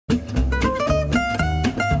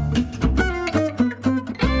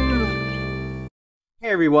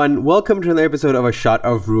everyone, welcome to another episode of A Shot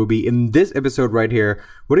of Ruby. In this episode right here,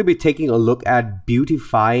 we're going to be taking a look at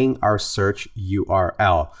beautifying our search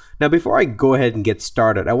URL. Now before I go ahead and get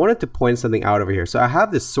started, I wanted to point something out over here. So I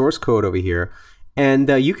have this source code over here, and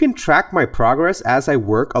you can track my progress as I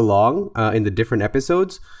work along in the different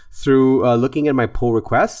episodes through looking at my pull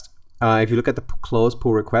request. If you look at the close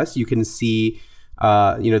pull request, you can see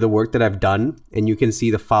the work that I've done, and you can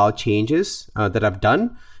see the file changes that I've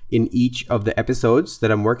done in each of the episodes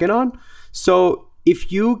that I'm working on. So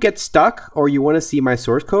if you get stuck or you want to see my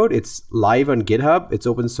source code, it's live on GitHub. It's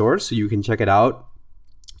open source, so you can check it out.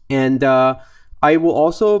 And I will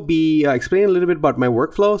also be explaining a little bit about my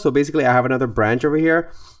workflow. So basically, I have another branch over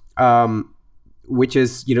here, which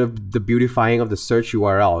is the beautifying of the search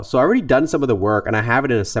URL. So I already done some of the work, and I have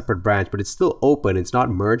it in a separate branch, but it's still open. It's not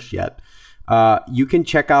merged yet. You can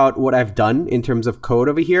check out what I've done in terms of code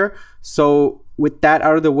over here. So with that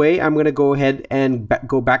out of the way, I'm going to go ahead and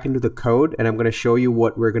go back into the code, and I'm going to show you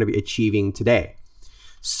what we're going to be achieving today.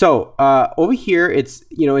 So over here, it's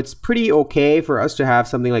pretty okay for us to have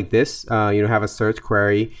something like this. Have a search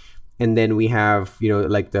query, and then we have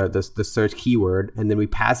like the search keyword, and then we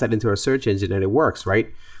pass that into our search engine, and it works,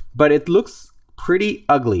 right? But it looks pretty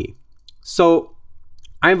ugly. So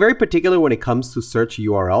I'm very particular when it comes to search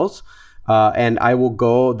URLs. And I will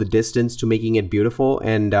go the distance to making it beautiful.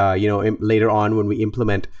 And later on, when we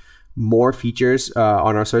implement more features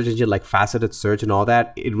on our search engine, like faceted search and all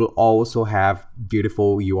that, it will also have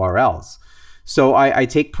beautiful URLs. So I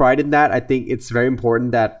take pride in that. I think it's very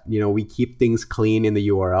important that we keep things clean in the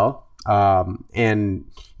URL, and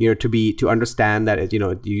to understand that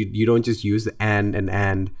you don't just use the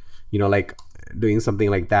and like doing something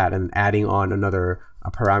like that and adding on another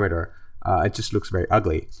parameter. It just looks very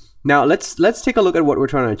ugly. Now let's take a look at what we're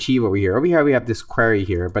trying to achieve over here. Over here we have this query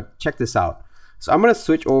here, but check this out. So I'm going to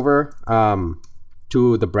switch over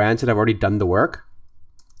to the branch that I've already done the work.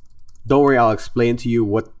 Don't worry, I'll explain to you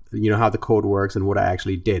what how the code works and what I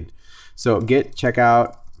actually did. So git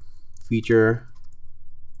checkout feature.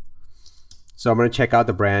 So I'm going to check out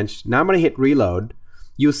the branch. Now I'm going to hit reload.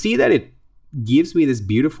 You'll see that it gives me this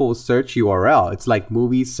beautiful search URL. It's like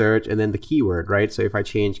movie search and then the keyword, right? So if I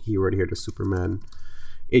change keyword here to Superman,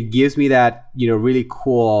 it gives me that really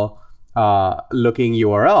cool looking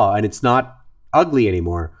URL, and it's not ugly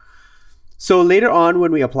anymore. So later on,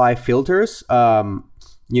 when we apply filters,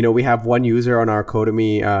 we have one user on our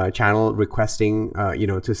Codemy channel requesting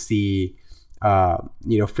to see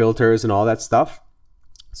filters and all that stuff.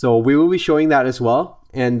 So we will be showing that as well,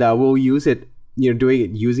 and we'll use it doing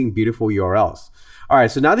it using beautiful URLs. All right,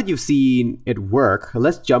 so now that you've seen it work,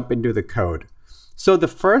 let's jump into the code. So the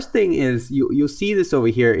first thing is you'll see this over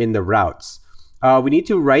here in the routes. We need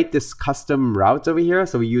to write this custom routes over here.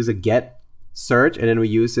 So we use a get search, and then we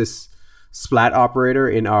use this splat operator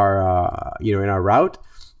in our in our route,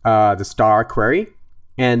 the star query,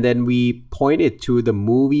 and then we point it to the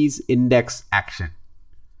movies index action.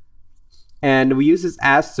 And we use this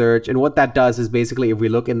as search, and what that does is basically if we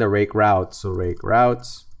look in the rake routes, so rake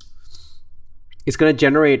routes, it's going to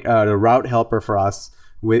generate the route helper for us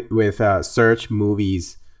with search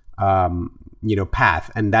movies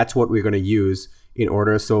path, and that's what we're going to use in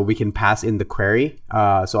order so we can pass in the query.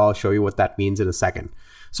 So I'll show you what that means in a second.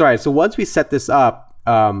 So all right, so once we set this up,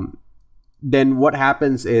 then what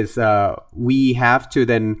happens is we have to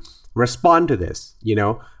then respond to this.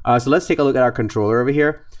 So let's take a look at our controller over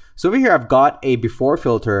here. So over here I've got a before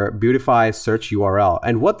filter beautify search URL,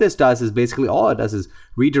 and what this does is basically all it does is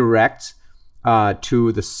redirect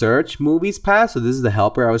to the search movies path. So this is the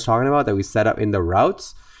helper I was talking about that we set up in the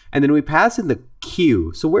routes, and then we pass in the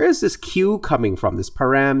queue. So where is this queue coming from, this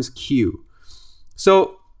params queue?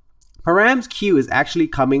 So params queue is actually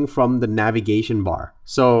coming from the navigation bar.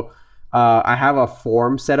 So I have a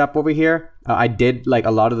form set up over here. I did like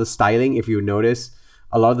a lot of the styling. If you notice,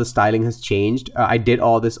 a lot of the styling has changed. I did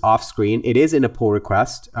all this off screen. It is in a pull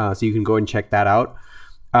request, so you can go and check that out.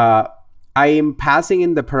 I am passing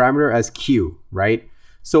in the parameter as Q, right?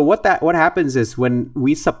 So what happens is when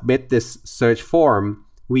we submit this search form,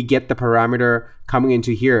 we get the parameter coming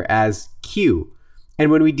into here as Q.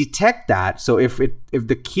 And when we detect that, so if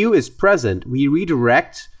the Q is present, we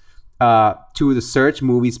redirect to the search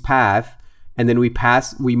movies path, and then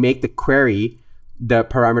we make the query the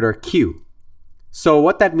parameter Q. So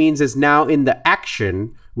what that means is now in the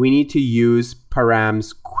action, we need to use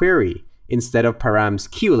params query instead of params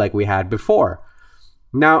queue like we had before.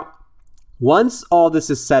 Now, once all this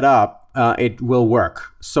is set up, it will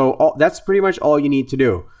work. So that's pretty much all you need to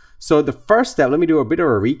do. So the first step, let me do a bit of a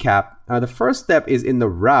recap. The first step is in the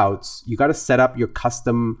routes. You got to set up your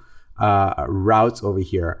custom routes over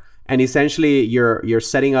here. And essentially you're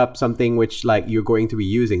setting up something which like you're going to be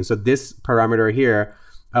using. So this parameter here,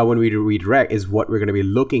 when we redirect, is what we're going to be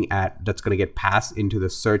looking at that's going to get passed into the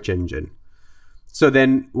search engine. So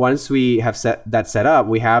then once we have set up,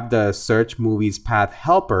 we have the search movies path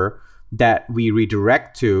helper that we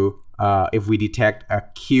redirect to if we detect a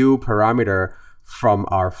queue parameter from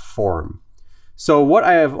our form. So what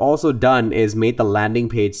I have also done is made the landing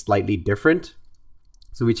page slightly different.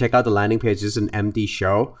 So we check out the landing page, just an empty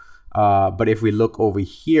show. But if we look over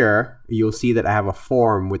here, you'll see that I have a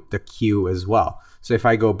form with the queue as well. So if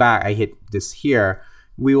I go back, I hit this here,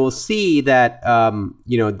 we will see that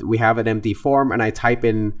we have an empty form, and I type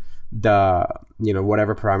in the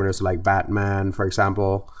whatever parameters like Batman, for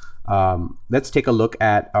example. Let's take a look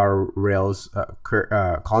at our Rails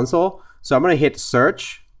console. So I'm going to hit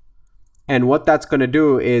search, and what that's going to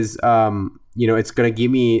do is it's going to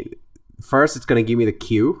give me first, it's going to give me the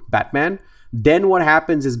queue Batman. Then what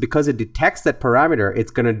happens is, because it detects that parameter,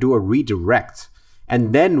 it's going to do a redirect,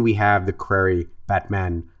 and then we have the query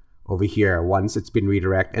Batman over here once it's been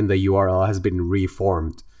redirected and the URL has been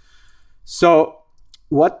reformed. So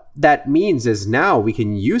what that means is now we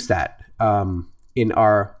can use that in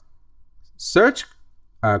our search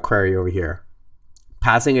query over here,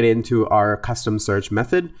 passing it into our custom search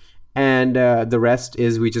method, and the rest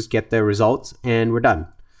is we just get the results and we're done.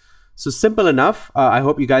 So simple enough. I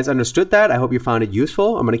hope you guys understood that. I hope you found it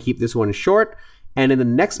useful. I'm going to keep this one short. And in the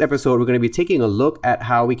next episode, we're going to be taking a look at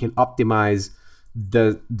how we can optimize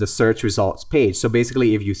the search results page. So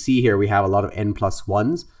basically, if you see here, we have a lot of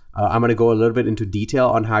N+1s. I'm going to go a little bit into detail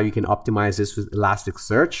on how you can optimize this with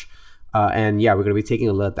Elasticsearch. And yeah, we're going to be taking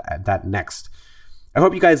a look at that next. I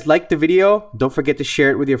hope you guys liked the video. Don't forget to share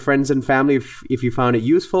it with your friends and family if you found it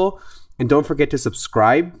useful. And don't forget to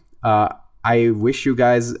subscribe. I wish you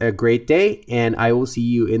guys a great day, and I will see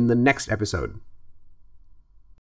you in the next episode.